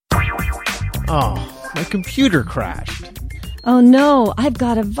Oh, my computer crashed. Oh no, I've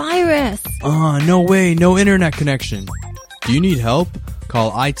got a virus. No way, no internet connection. Do you need help?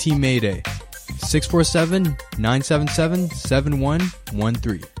 Call IT Mayday.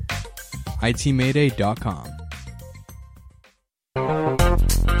 647-977-7113. itmayday.com.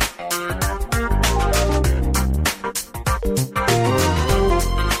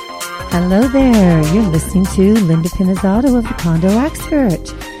 Hello there. You're listening to Linda Pinizzotto of the Condo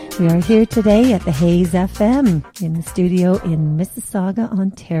Expert. We are here today at the Hayes FM in the studio in Mississauga,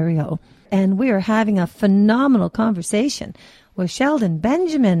 Ontario. And we are having a phenomenal conversation with Sheldon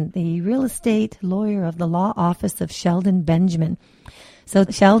Benjamin, the real estate lawyer of the law office of Sheldon Benjamin. So,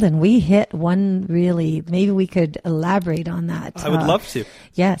 Sheldon, we hit one really, maybe we could elaborate on that. I would love to.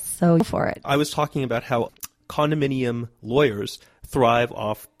 Yes, so go for it. I was talking about how condominium lawyers thrive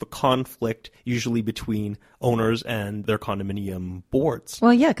off the conflict usually between owners and their condominium boards.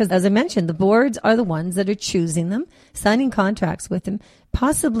 Well, yeah, because as I mentioned, the boards are the ones that are choosing them, signing contracts with them,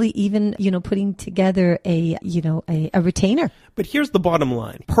 possibly even, putting together a retainer. But here's the bottom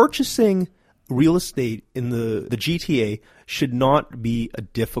line. Purchasing real estate in the GTA should not be a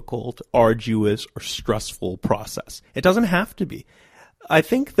difficult, arduous, or stressful process. It doesn't have to be. I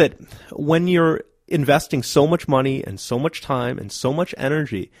think that when you're investing so much money and so much time and so much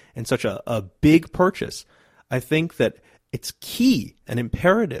energy in such a big purchase, I think that it's key and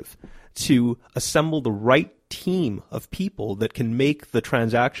imperative to assemble the right team of people that can make the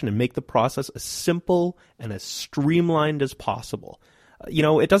transaction and make the process as simple and as streamlined as possible.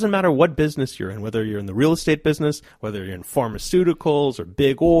 It doesn't matter what business you're in, whether you're in the real estate business, whether you're in pharmaceuticals or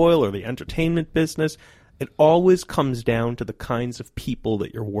big oil or the entertainment business. It always comes down to the kinds of people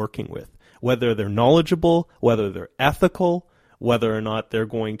that you're working with, whether they're knowledgeable, whether they're ethical, whether or not they're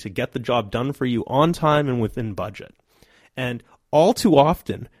going to get the job done for you on time and within budget. And all too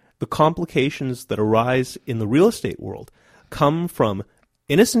often, the complications that arise in the real estate world come from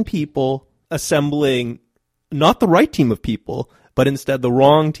innocent people assembling not the right team of people, but instead the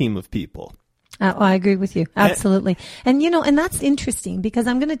wrong team of people. I agree with you. Absolutely. And that's interesting because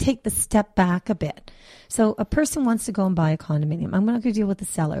I'm going to take the step back a bit. So a person wants to go and buy a condominium. I'm not going to deal with the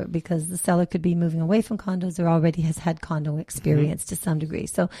seller because the seller could be moving away from condos or already has had condo experience to some degree.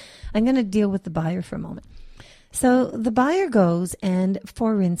 So I'm going to deal with the buyer for a moment. So the buyer goes and,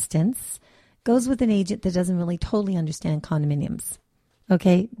 for instance, goes with an agent that doesn't really totally understand condominiums.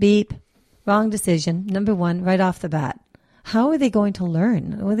 Okay, beep, wrong decision. Number one, right off the bat. How are they going to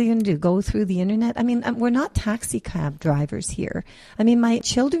learn? What are they going to do? Go through the internet? I mean, we're not taxi cab drivers here. I mean, my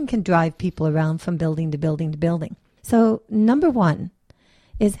children can drive people around from building to building to building. So number one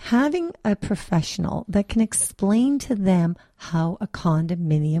is having a professional that can explain to them how a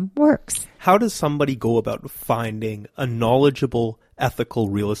condominium works. How does somebody go about finding a knowledgeable, ethical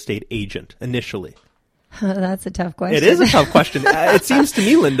real estate agent initially? That's a tough question. It is a tough question. It seems to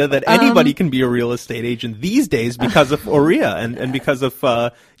me, Linda, that anybody can be a real estate agent these days because of OREA and because of,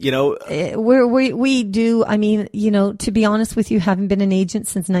 We do. I mean, to be honest with you, having been an agent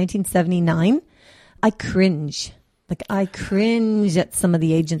since 1979, I cringe. I cringe at some of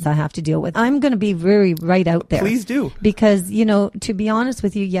the agents I have to deal with. I'm going to be very right out there. Please do. Because, to be honest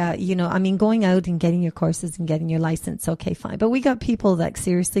with you, going out and getting your courses and getting your license, okay, fine. But we got people that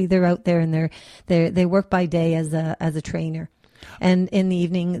seriously, they're out there and they work by day as a trainer. And in the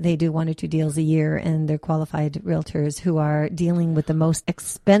evening, they do 1 or 2 deals a year, and they're qualified realtors who are dealing with the most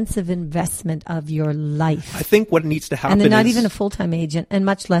expensive investment of your life. I think what needs to happen and they're not even a full-time agent, and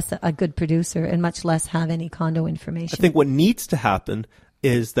much less a good producer, and much less have any condo information. I think what needs to happen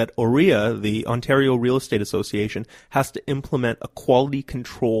is that OREA, the Ontario Real Estate Association, has to implement a quality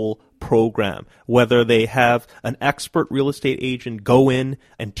control program, whether they have an expert real estate agent go in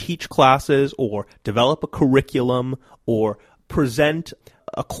and teach classes or develop a curriculum or present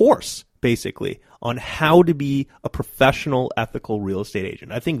a course, basically, on how to be a professional, ethical real estate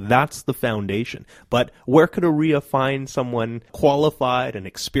agent. I think that's the foundation. But where could OREA find someone qualified and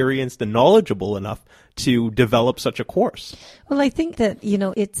experienced and knowledgeable enough to develop such a course? Well, I think that,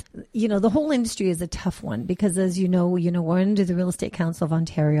 it's, the whole industry is a tough one because, as we're under the Real Estate Council of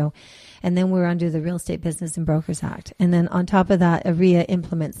Ontario, and then we're under the Real Estate Business and Brokers Act. And then on top of that, OREA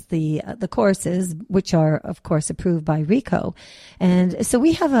implements the courses, which are, of course, approved by RECO. And so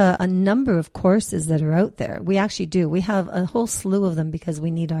we have a number of courses that are out there. We actually do. We have a whole slew of them because we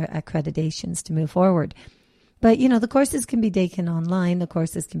need our accreditations to move forward. But, the courses can be taken online. The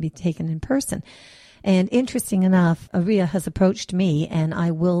courses can be taken in person. And interesting enough, Aria has approached me, and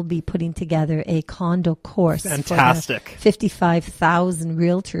I will be putting together a condo course Fantastic. for the 55,000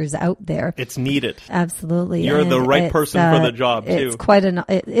 realtors out there. It's needed. Absolutely. You're the And right person for the job, too. It's quite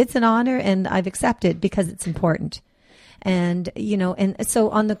it's an honor, and I've accepted because it's important. And, and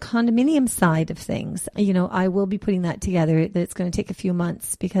so on the condominium side of things, I will be putting that together. It's going to take a few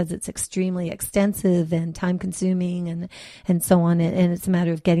months because it's extremely extensive and time consuming and so on. And it's a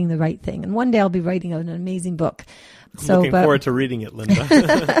matter of getting the right thing. And one day I'll be writing an amazing book. Looking forward to reading it,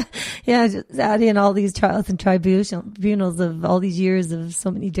 Linda. Yeah, just add in all these trials and tribunals of all these years of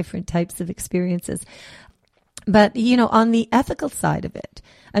so many different types of experiences. But, on the ethical side of it,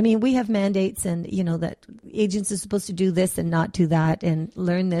 we have mandates and, that agents are supposed to do this and not do that and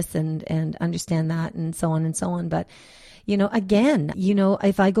learn this and understand that and so on and so on. But, again,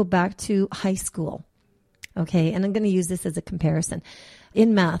 if I go back to high school, okay, and I'm going to use this as a comparison.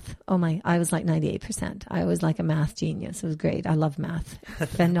 In math, I was like 98%. I was like a math genius. It was great. I love math.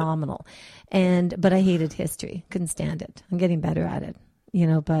 Phenomenal. But I hated history. Couldn't stand it. I'm getting better at it.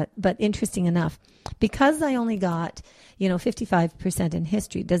 But interesting enough, because I only got, 55% in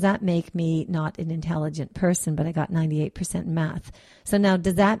history, does that make me not an intelligent person, but I got 98% in math? So now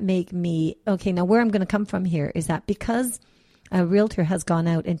does that make me, okay, now where I'm going to come from here is that because a realtor has gone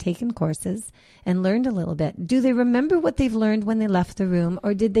out and taken courses and learned a little bit, do they remember what they've learned when they left the room,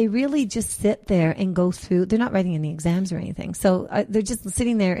 or did they really just sit there and go through? They're not writing any exams or anything. So they're just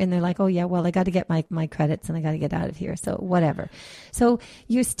sitting there and they're like, oh yeah, well, I got to get my credits and I got to get out of here. So whatever. So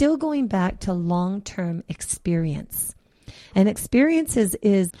you're still going back to long-term experience, and experience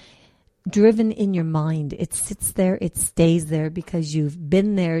is driven in your mind. It sits there, it stays there because you've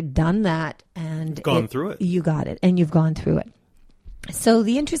been there, done that, and gone through it. You got it, and you've gone through it. So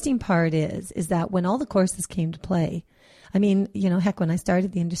the interesting part is that when all the courses came to play, heck, when I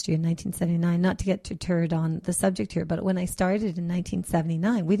started the industry in 1979, not to get deterred on the subject here, but when I started in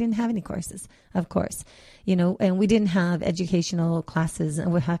 1979, we didn't have any courses, of course, and we didn't have educational classes,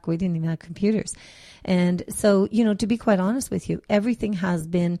 and heck, we didn't even have computers. And so, to be quite honest with you, everything has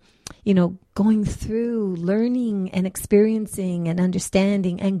been, going through learning and experiencing and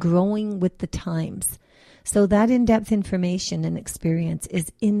understanding and growing with the times. So that in-depth information and experience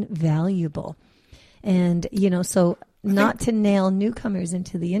is invaluable. And, so not to nail newcomers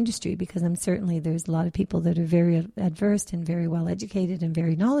into the industry, because there's a lot of people that are very adversed and very well educated and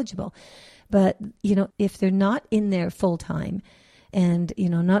very knowledgeable. But, if they're not in there full time, and,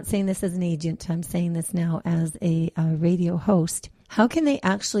 not saying this as an agent, I'm saying this now as a radio host, how can they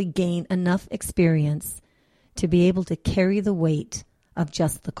actually gain enough experience to be able to carry the weight of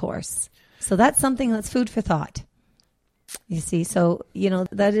just the course? So that's something that's food for thought. You see, so,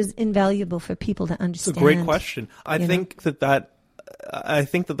 that is invaluable for people to understand. It's a great question. I think that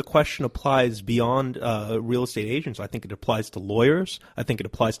the question applies beyond real estate agents. I think it applies to lawyers. I think it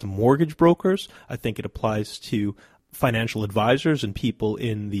applies to mortgage brokers. I think it applies to financial advisors and people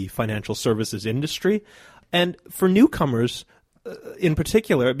in the financial services industry. And for newcomers, in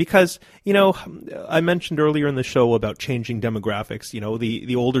particular, because, I mentioned earlier in the show about changing demographics.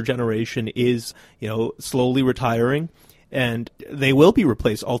 The older generation is, slowly retiring, and they will be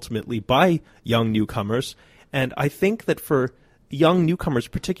replaced ultimately by young newcomers. And I think that for young newcomers,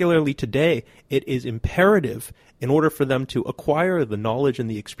 particularly today, it is imperative, in order for them to acquire the knowledge and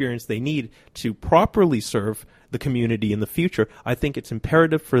the experience they need to properly serve the community in the future, I think it's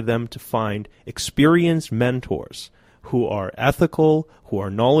imperative for them to find experienced mentors who are ethical, who are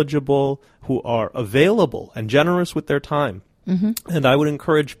knowledgeable, who are available and generous with their time. Mm-hmm. And I would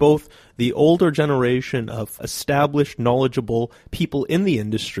encourage both the older generation of established, knowledgeable people in the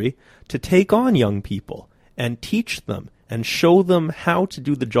industry to take on young people and teach them and show them how to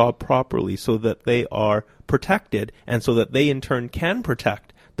do the job properly so that they are protected and so that they in turn can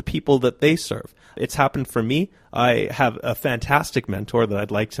protect the people that they serve. It's happened for me. I have a fantastic mentor that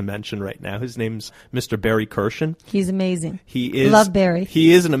I'd like to mention right now. His name's Mr. Barry Kirshen. He's amazing. He is. Love Barry.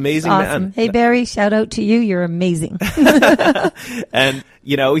 He is an amazing awesome man. Hey, Barry, shout out to you. You're amazing. And,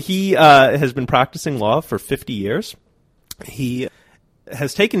 he has been practicing law for 50 years. He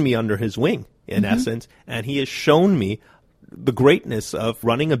has taken me under his wing, in essence, and he has shown me the greatness of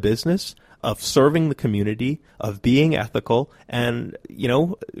running a business, of serving the community, of being ethical, and,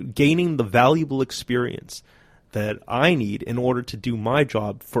 gaining the valuable experience that I need in order to do my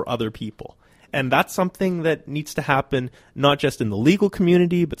job for other people. And that's something that needs to happen not just in the legal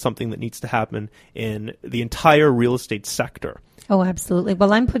community, but something that needs to happen in the entire real estate sector. Oh, absolutely.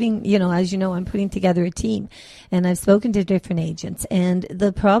 Well, I'm putting, as you know, I'm putting together a team, and I've spoken to different agents. And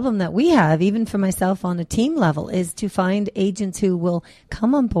the problem that we have, even for myself on a team level, is to find agents who will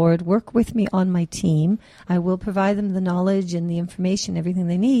come on board, work with me on my team. I will provide them the knowledge and the information, everything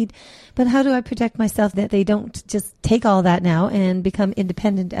they need. But how do I protect myself that they don't just take all that now and become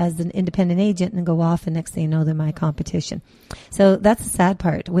independent as an independent agent and go off, and next thing you know, they're my competition. So that's the sad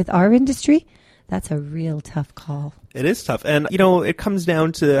part. With our industry, that's a real tough call. It is tough. And, it comes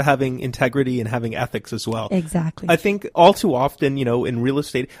down to having integrity and having ethics as well. Exactly. I think all too often, in real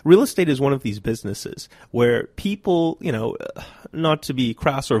estate is one of these businesses where people, not to be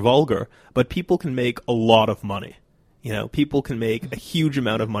crass or vulgar, but people can make a lot of money. People can make a huge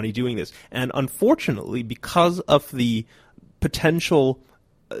amount of money doing this. And unfortunately, because of the potential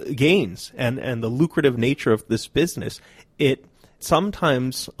gains and the lucrative nature of this business, it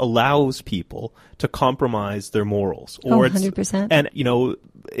sometimes allows people to compromise their morals. Or 100%. And,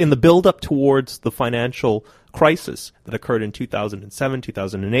 in the build-up towards the financial crisis that occurred in 2007,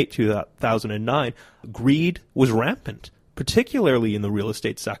 2008, 2009, greed was rampant, particularly in the real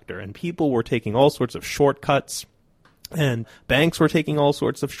estate sector. And people were taking all sorts of shortcuts, and banks were taking all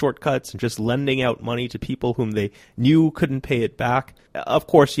sorts of shortcuts and just lending out money to people whom they knew couldn't pay it back. Of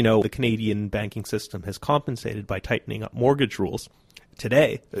course, the Canadian banking system has compensated by tightening up mortgage rules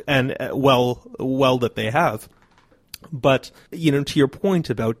today, and well that they have. But, to your point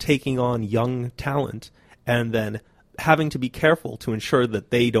about taking on young talent and then having to be careful to ensure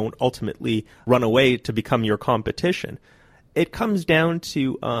that they don't ultimately run away to become your competition, it comes down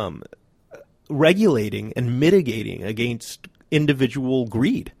to regulating and mitigating against individual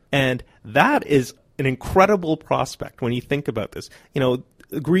greed. And that is an incredible prospect when you think about this.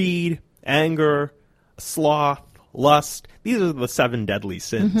 Greed, anger, sloth, lust, these are the 7 deadly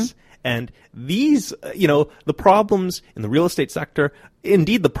sins. Mm-hmm. And these, the problems in the real estate sector,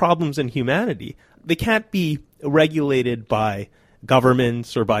 indeed the problems in humanity, they can't be regulated by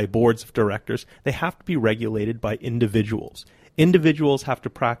governments or by boards of directors. They have to be regulated by individuals. Individuals have to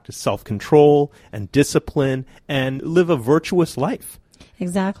practice self-control and discipline and live a virtuous life.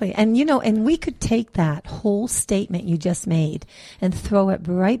 Exactly. And, and we could take that whole statement you just made and throw it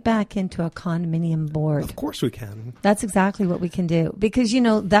right back into a condominium board. Of course we can. That's exactly what we can do. Because,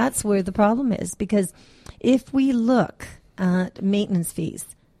 that's where the problem is. Because if we look at maintenance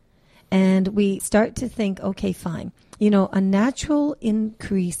fees and we start to think, okay, fine, a natural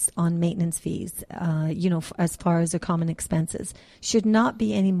increase on maintenance fees, as far as their common expenses, should not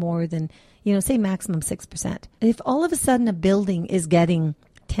be any more than, say maximum 6%. If all of a sudden a building is getting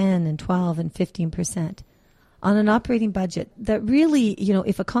 10 and 12 and 15% on an operating budget, that really,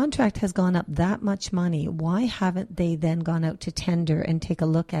 if a contract has gone up that much money, why haven't they then gone out to tender and take a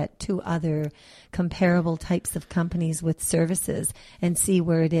look at 2 other comparable types of companies with services and see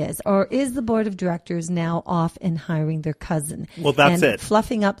where it is? Or is the board of directors now off and hiring their cousin? Well, that's and it.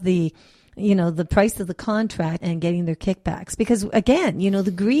 Fluffing up the price of the contract and getting their kickbacks. Because again,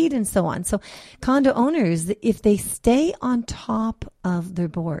 the greed and so on. So condo owners, if they stay on top of their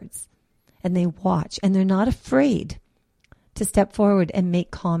boards and they watch and they're not afraid to step forward and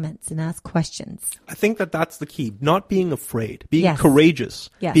make comments and ask questions. I think that's the key. Not being afraid, being Yes. courageous,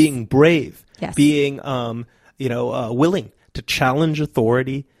 Yes. being brave, Yes. being, willing to challenge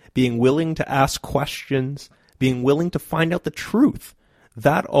authority, being willing to ask questions, being willing to find out the truth.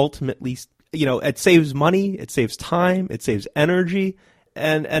 That ultimately, it saves money, it saves time, it saves energy,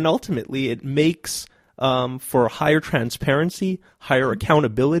 and ultimately it makes for higher transparency, higher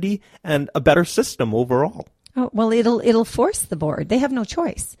accountability, and a better system overall. Oh, well, it'll force the board. They have no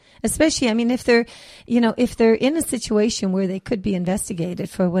choice. Especially, if they're in a situation where they could be investigated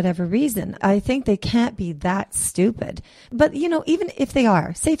for whatever reason, I think they can't be that stupid. But, even if they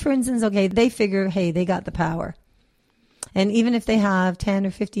are, say for instance, okay, they figure, hey, they got the power. And even if they have 10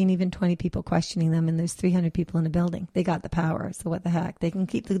 or 15, even 20 people questioning them and there's 300 people in a building, they got the power. So what the heck? They can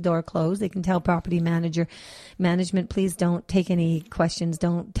keep the door closed. They can tell management, please don't take any questions.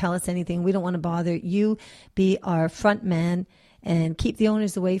 Don't tell us anything. We don't want to bother. You be our front man and keep the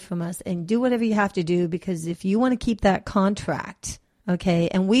owners away from us and do whatever you have to do, because if you want to keep that contract, okay,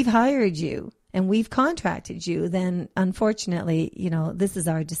 and we've hired you and we've contracted you, then unfortunately, this is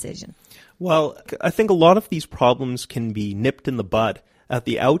our decision. Well, I think a lot of these problems can be nipped in the bud at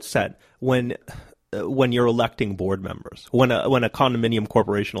the outset when you're electing board members, when a condominium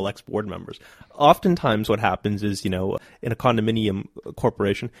corporation elects board members. Oftentimes what happens is, in a condominium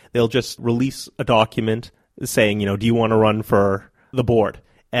corporation, they'll just release a document saying, do you want to run for the board?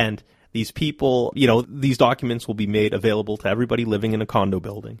 And these people, these documents will be made available to everybody living in a condo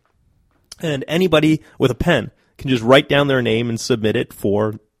building. And anybody with a pen can just write down their name and submit it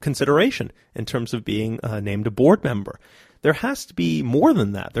for consideration in terms of being named a board member. There has to be more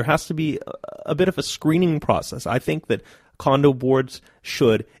than that. There has to be a bit of a screening process. I think that condo boards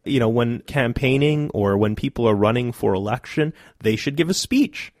should, when campaigning or when people are running for election, they should give a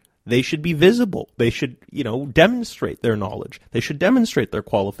speech. They should be visible. They should, demonstrate their knowledge. They should demonstrate their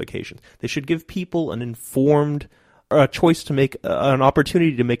qualifications. They should give people an informed choice to make an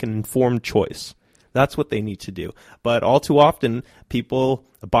opportunity to make an informed choice. That's what they need to do. But all too often, people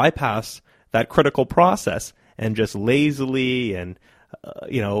bypass that critical process and just lazily and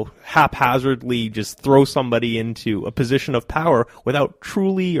haphazardly just throw somebody into a position of power without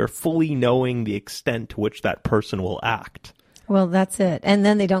truly or fully knowing the extent to which that person will act. Well, that's it. And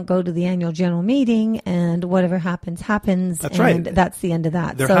then they don't go to the annual general meeting, and whatever happens. That's and right. That's the end of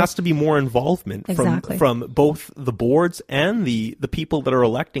that. There has to be more involvement from both the boards and the people that are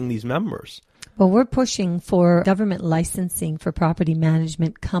electing these members. Well, we're pushing for government licensing for property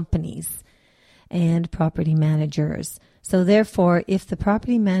management companies and property managers. So therefore, if the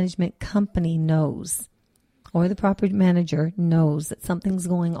property management company knows, or the property manager knows that something's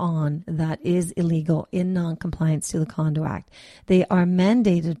going on that is illegal in non-compliance to the Condo Act, they are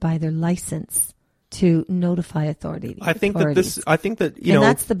mandated by their license to notify authorities. I think that and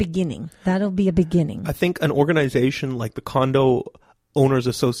that's the beginning. That'll be a beginning. I think an organization like the Condo Owners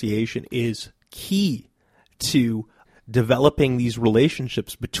Association is key to developing these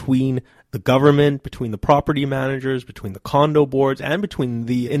relationships between the government, between the property managers, between the condo boards, and between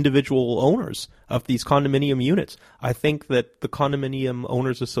the individual owners of these condominium units. I think that the Condominium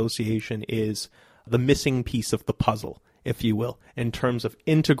Owners Association is the missing piece of the puzzle, if you will, in terms of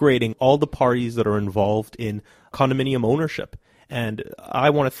integrating all the parties that are involved in condominium ownership. And I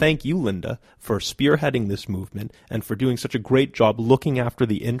want to thank you, Linda, for spearheading this movement and for doing such a great job looking after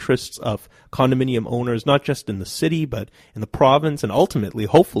the interests of condominium owners, not just in the city, but in the province and ultimately,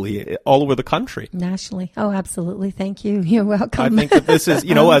 hopefully, all over the country. Nationally. Oh, absolutely. Thank you. You're welcome. I think that this is,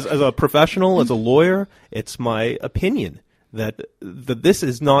 as a professional, as a lawyer, it's my opinion that this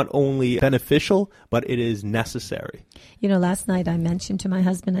is not only beneficial, but it is necessary. Last night I mentioned to my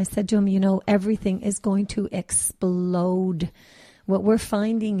husband, I said to him, everything is going to explode. What we're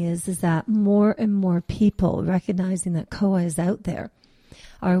finding is that more and more people, recognizing that COA is out there,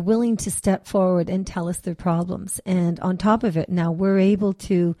 are willing to step forward and tell us their problems. And on top of it, now we're able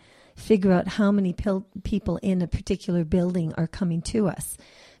to figure out how many people in a particular building are coming to us.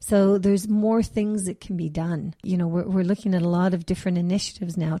 So there's more things that can be done. We're looking at a lot of different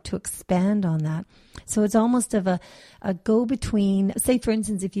initiatives now to expand on that. So it's almost of a go-between. Say, for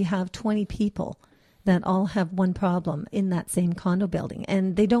instance, if you have 20 people that all have one problem in that same condo building,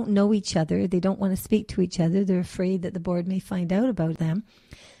 and they don't know each other, they don't want to speak to each other, they're afraid that the board may find out about them,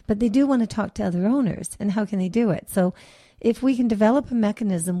 but they do want to talk to other owners. And how can they do it? So if we can develop a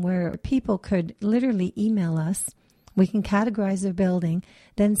mechanism where people could literally email us, we can categorize their building,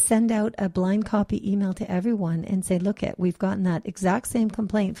 then send out a blind copy email to everyone and say, look, we've gotten that exact same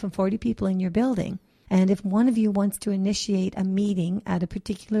complaint from 40 people in your building. And if one of you wants to initiate a meeting at a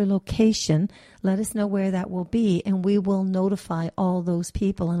particular location, let us know where that will be, and we will notify all those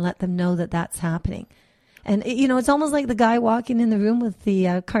people and let them know that that's happening. And, it's almost like the guy walking in the room with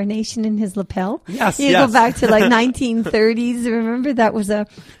the carnation in his lapel. Yes, go back to like 1930s. Remember that was a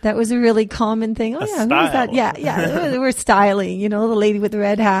really common thing. Oh, yeah, who's that? Yeah. We're styling, the lady with the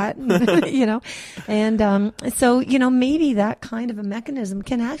red hat, And so, maybe that kind of a mechanism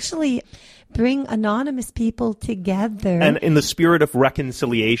can actually bring anonymous people together. And in the spirit of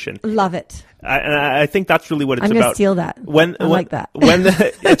reconciliation. Love it. I think that's really what it's about. I'm going to steal that. I like that.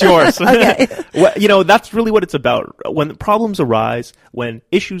 It's yours. Okay. That's really what it's about. When problems arise, when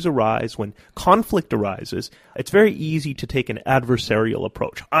issues arise, when conflict arises, it's very easy to take an adversarial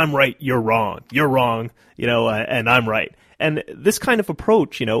approach. I'm right, you're wrong. You're wrong, and I'm right. And this kind of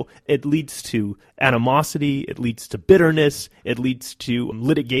approach, it leads to animosity, it leads to bitterness, it leads to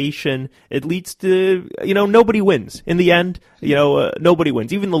litigation, it leads to, nobody wins. In the end, nobody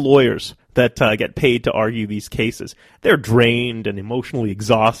wins. Even the lawyers that get paid to argue these cases, they're drained and emotionally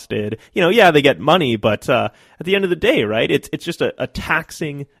exhausted. They get money, but at the end of the day, right, it's just a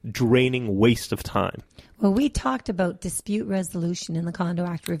taxing, draining waste of time. Well, we talked about dispute resolution in the Condo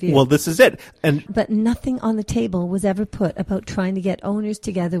Act review. Well, this is it. But nothing on the table was ever put about trying to get owners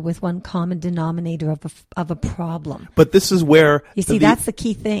together with one common denominator of a problem. But this is where... You see, that's the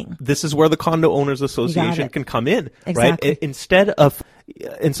key thing. This is where the Condo Owners Association can come in, exactly. Right? Instead of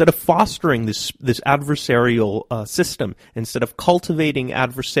fostering this adversarial system, instead of cultivating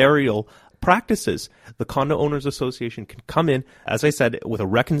adversarial practices. The Condo Owners Association can come in, as I said, with a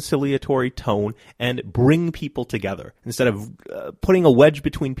reconciliatory tone and bring people together. Instead of putting a wedge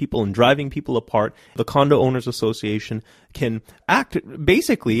between people and driving people apart, the Condo Owners Association can act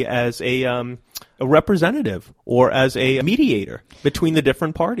basically as a representative or as a mediator between the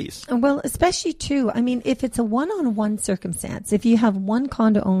different parties. Well, especially too, I mean, if it's a one-on-one circumstance, if you have one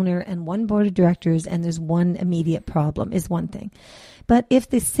condo owner and one board of directors and there's one immediate problem is one thing. But if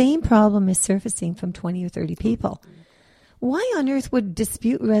the same problem is surfacing from 20 or 30 people, why on earth would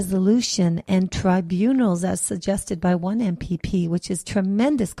dispute resolution and tribunals, as suggested by one MPP, which is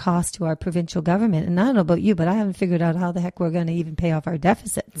tremendous cost to our provincial government? And I don't know about you, but I haven't figured out how the heck we're going to even pay off our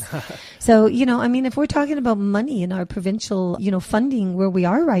deficits. So, I mean, if we're talking about money in our provincial, funding where we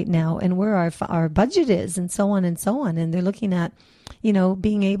are right now and where our budget is and so on, and they're looking at,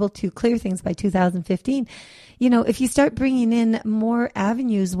 being able to clear things by 2015, if you start bringing in more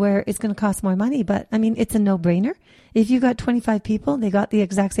avenues where it's going to cost more money, but I mean, it's a no-brainer. If you got 25 people, they got the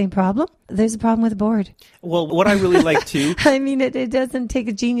exact same problem, there's a problem with the board. Well, what I really like to... I mean, it doesn't take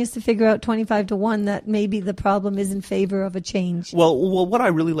a genius to figure out 25 to 1 that maybe the problem is in favor of a change. Well, what I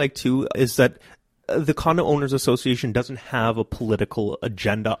really like too is that the Condo Owners Association doesn't have a political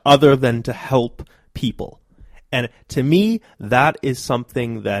agenda other than to help people. And to me, that is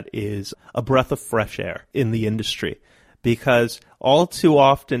something that is a breath of fresh air in the industry, because all too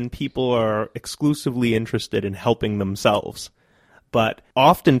often people are exclusively interested in helping themselves, but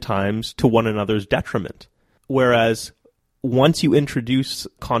oftentimes to one another's detriment. Whereas once you introduce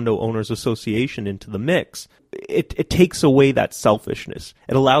Condo Owners Association into the mix, it takes away that selfishness.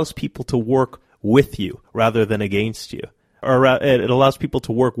 It allows people to work with you rather than against you, or it allows people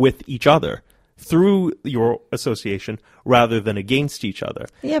to work with each other through your association rather than against each other.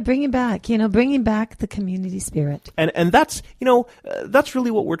 Yeah, bringing back the community spirit. And that's, that's really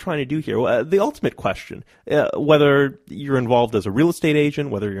what we're trying to do here. The ultimate question, whether you're involved as a real estate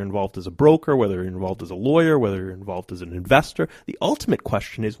agent, whether you're involved as a broker, whether you're involved as a lawyer, whether you're involved as an investor, the ultimate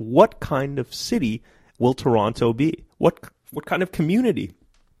question is, what kind of city will Toronto be? What kind of community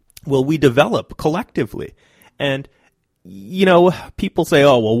will we develop collectively? And people say,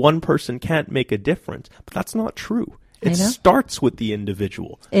 oh, well, one person can't make a difference, but that's not true. It starts with the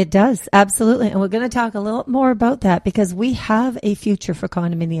individual. It does, absolutely. And we're going to talk a little more about that, because we have a future for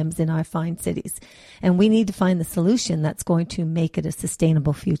condominiums in our fine cities, and we need to find the solution that's going to make it a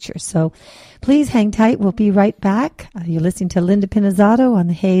sustainable future. So please hang tight. We'll be right back. You're listening to Linda Pinizzotto on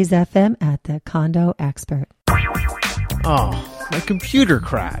the Hayes FM at the Condo Expert. Oh, my computer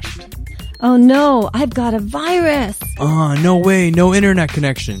crashed. Oh no, I've got a virus. No way, no internet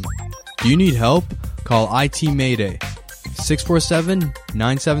connection. Do you need help? Call IT Mayday.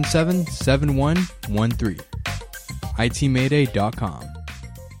 647-977-7113. itmayday.com.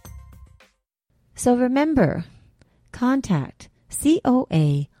 So remember, contact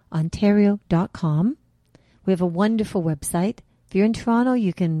coaontario.com. We have a wonderful website. If you're in Toronto,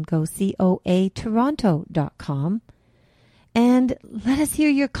 you can go coatoronto.com. And let us hear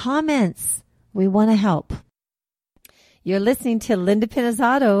your comments. We want to help. You're listening to Linda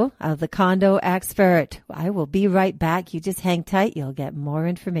Pinizzotto of the Condo Expert. I will be right back. You just hang tight. You'll get more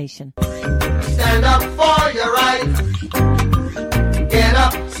information. Stand up for your right. Get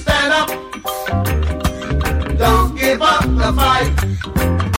up, stand up. Don't give up the fight.